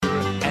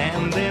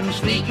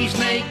Sneaky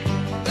Snake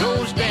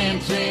goes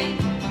dancing,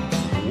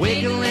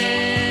 wiggling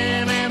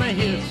and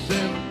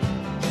a-hissing.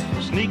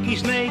 Sneaky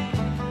Snake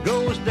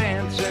goes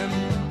dancing,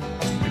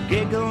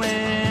 giggling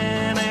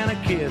and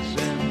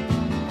a-kissing.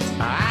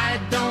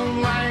 I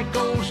don't like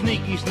old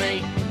Sneaky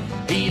Snake,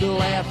 he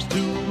laughs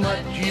too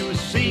much, you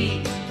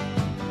see.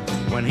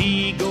 When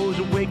he goes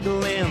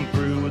wiggling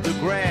through the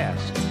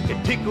grass,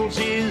 it tickles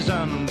his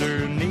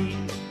underneath.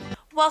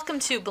 Welcome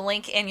to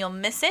Blink and You'll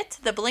Miss It,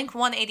 the Blink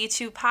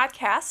 182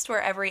 podcast,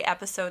 where every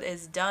episode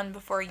is done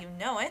before you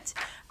know it.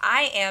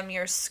 I am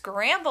your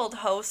scrambled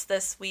host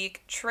this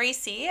week,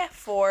 Tracy,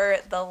 for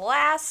the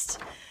last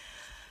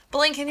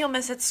Blink and You'll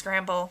Miss It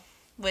scramble,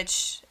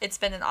 which it's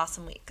been an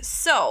awesome week.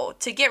 So,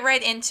 to get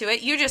right into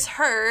it, you just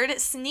heard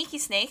Sneaky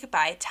Snake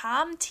by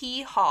Tom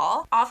T.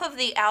 Hall off of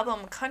the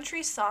album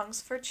Country Songs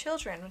for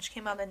Children, which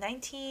came out in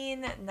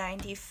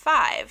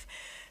 1995.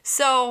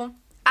 So,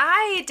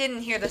 I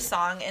didn't hear the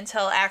song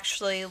until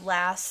actually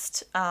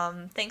last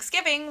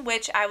Thanksgiving,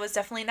 which I was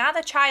definitely not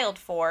a child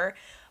for,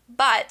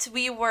 but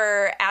we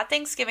were at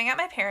Thanksgiving at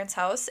my parents'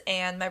 house,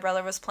 and my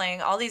brother was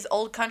playing all these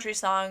old country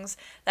songs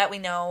that we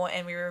know,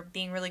 and we were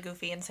being really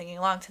goofy and singing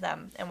along to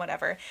them and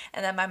whatever.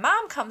 And then my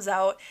mom comes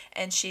out,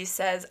 and she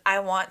says, "I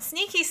want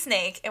Sneaky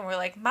Snake," and we're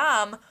like,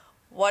 "Mom,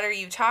 what are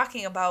you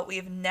talking about?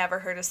 We've never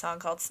heard a song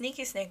called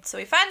Sneaky Snake." So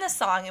we find this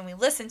song and we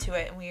listen to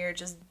it and we are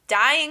just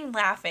dying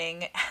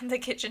laughing at the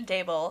kitchen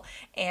table.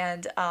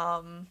 And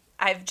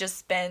I've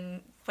just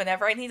been,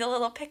 whenever I need a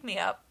little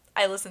pick-me-up,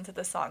 I listen to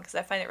this song because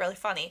I find it really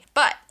funny.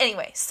 But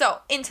anyway,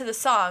 so into the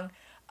song,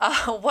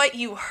 what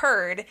you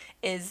heard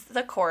is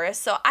the chorus.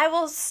 So I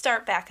will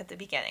start back at the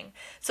beginning.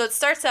 So it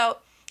starts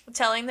out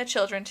telling the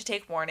children to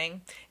take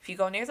warning. If you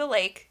go near the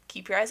lake,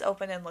 keep your eyes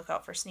open and look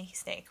out for Sneaky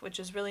Snake, which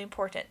is really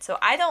important. So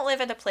I don't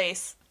live in a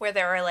place where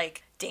there are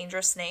like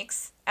dangerous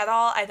snakes at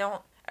all.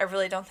 I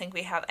really don't think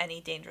we have any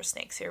dangerous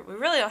snakes here. We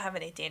really don't have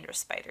any dangerous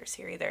spiders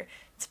here either.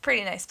 It's a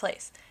pretty nice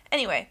place.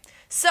 Anyway,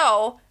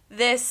 so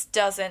this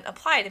doesn't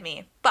apply to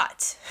me,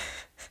 but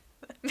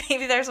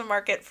maybe there's a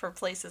market for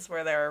places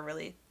where there are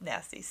really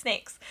nasty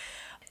snakes.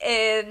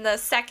 In the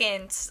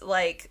second,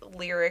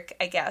 lyric,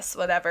 I guess,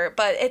 whatever,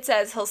 but it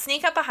says, "He'll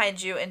sneak up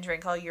behind you and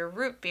drink all your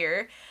root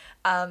beer."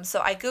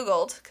 So I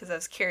Googled, because I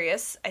was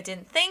curious. I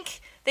didn't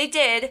think they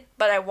did,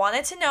 but I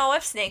wanted to know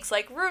if snakes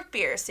like root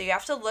beer. So you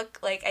have to look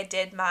like I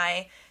did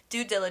my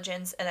due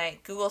diligence, and I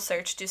Google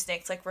searched, "Do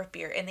snakes like root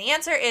beer?" And the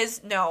answer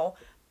is no,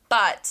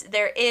 but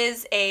there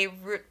is a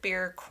root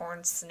beer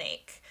corn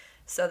snake.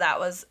 So that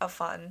was a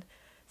fun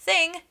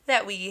thing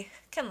that we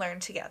can learn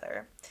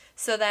together.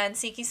 So then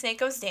Sneaky Snake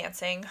goes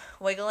dancing,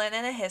 wiggling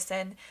and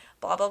a-hissing,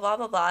 blah, blah, blah,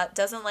 blah, blah.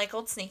 Doesn't like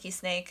old Sneaky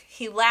Snake.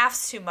 He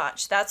laughs too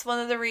much. That's one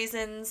of the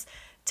reasons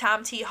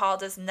Tom T. Hall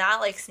does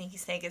not like Sneaky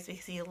Snake, is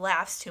because he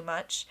laughs too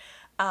much.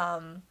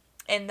 And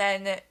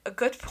then a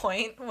good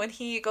point, when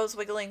he goes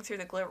wiggling through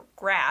the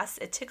grass,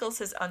 it tickles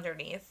his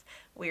underneath.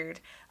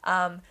 Weird.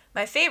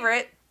 My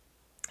favorite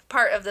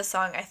part of the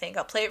song, I think,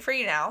 I'll play it for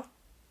you now.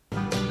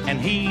 And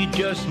he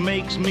just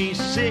makes me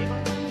sick.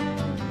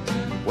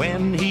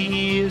 When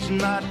he is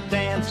not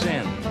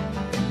dancing,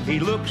 he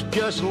looks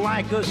just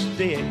like a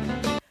stick.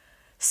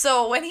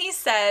 So when he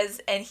says,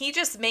 "and he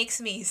just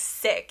makes me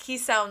sick," he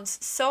sounds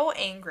so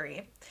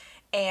angry.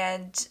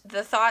 And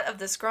the thought of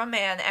this grown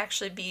man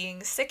actually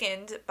being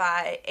sickened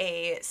by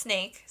a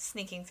snake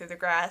sneaking through the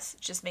grass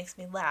just makes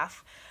me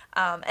laugh.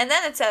 And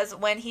then it says,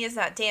 "when he is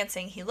not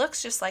dancing, he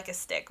looks just like a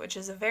stick," which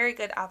is a very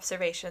good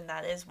observation.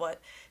 That is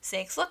what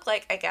snakes look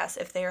like, I guess,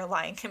 if they are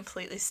lying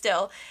completely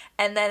still.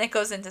 And then it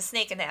goes into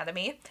snake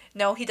anatomy.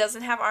 No, he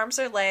doesn't have arms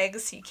or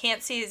legs. You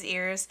can't see his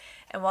ears.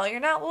 And while you're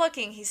not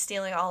looking, he's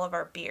stealing all of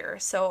our beer.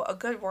 So a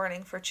good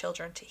warning for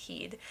children to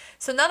heed.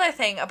 So another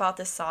thing about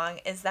this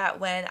song is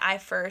that when I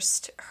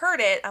first heard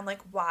it, I'm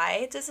like,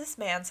 why does this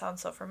man sound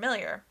so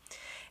familiar?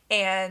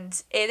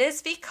 And it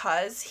is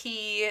because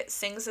he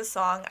sings a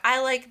song, "I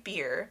Like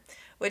Beer,"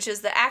 which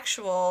is the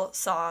actual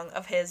song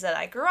of his that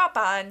I grew up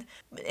on,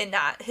 and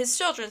not his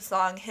children's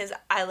song, his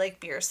 "I Like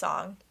Beer"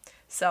 song.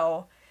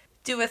 So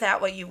do with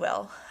that what you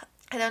will.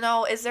 I don't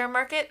know, is there a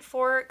market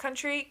for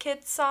country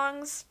kids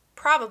songs?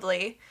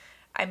 Probably.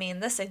 I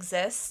mean, this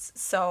exists,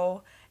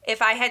 so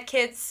if I had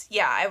kids,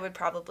 yeah, I would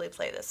probably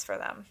play this for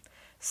them.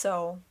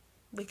 So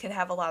we can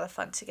have a lot of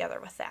fun together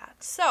with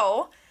that.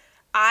 So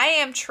I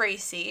am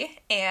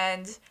Tracy,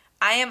 and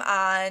I am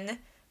on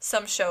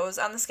some shows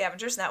on the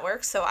Scavengers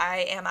Network. So I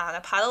am on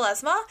A Pot of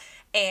Lesma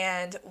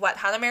and Wet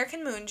Hot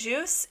American Moon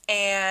Juice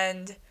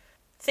and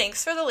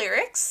Thanks for the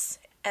Lyrics.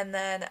 And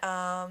then,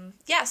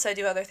 so I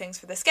do other things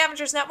for the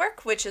Scavengers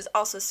Network, which is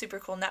also a super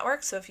cool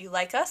network. So if you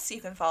like us,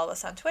 you can follow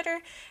us on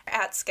Twitter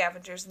at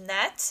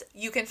ScavengersNet.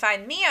 You can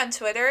find me on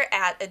Twitter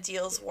at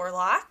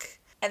AdilsWarlock.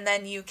 And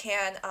then you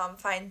can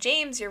find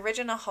James, your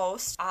original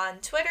host, on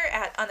Twitter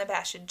at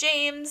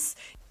UnabashedJames.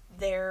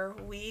 There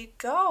we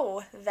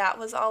go. That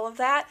was all of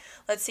that.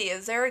 Let's see,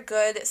 is there a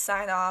good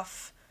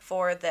sign-off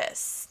for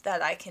this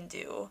that I can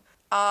do?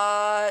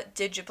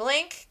 Did you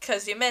blink?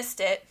 Because you missed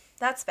it.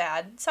 That's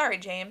bad. Sorry,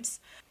 James.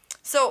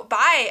 So,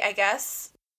 bye, I guess.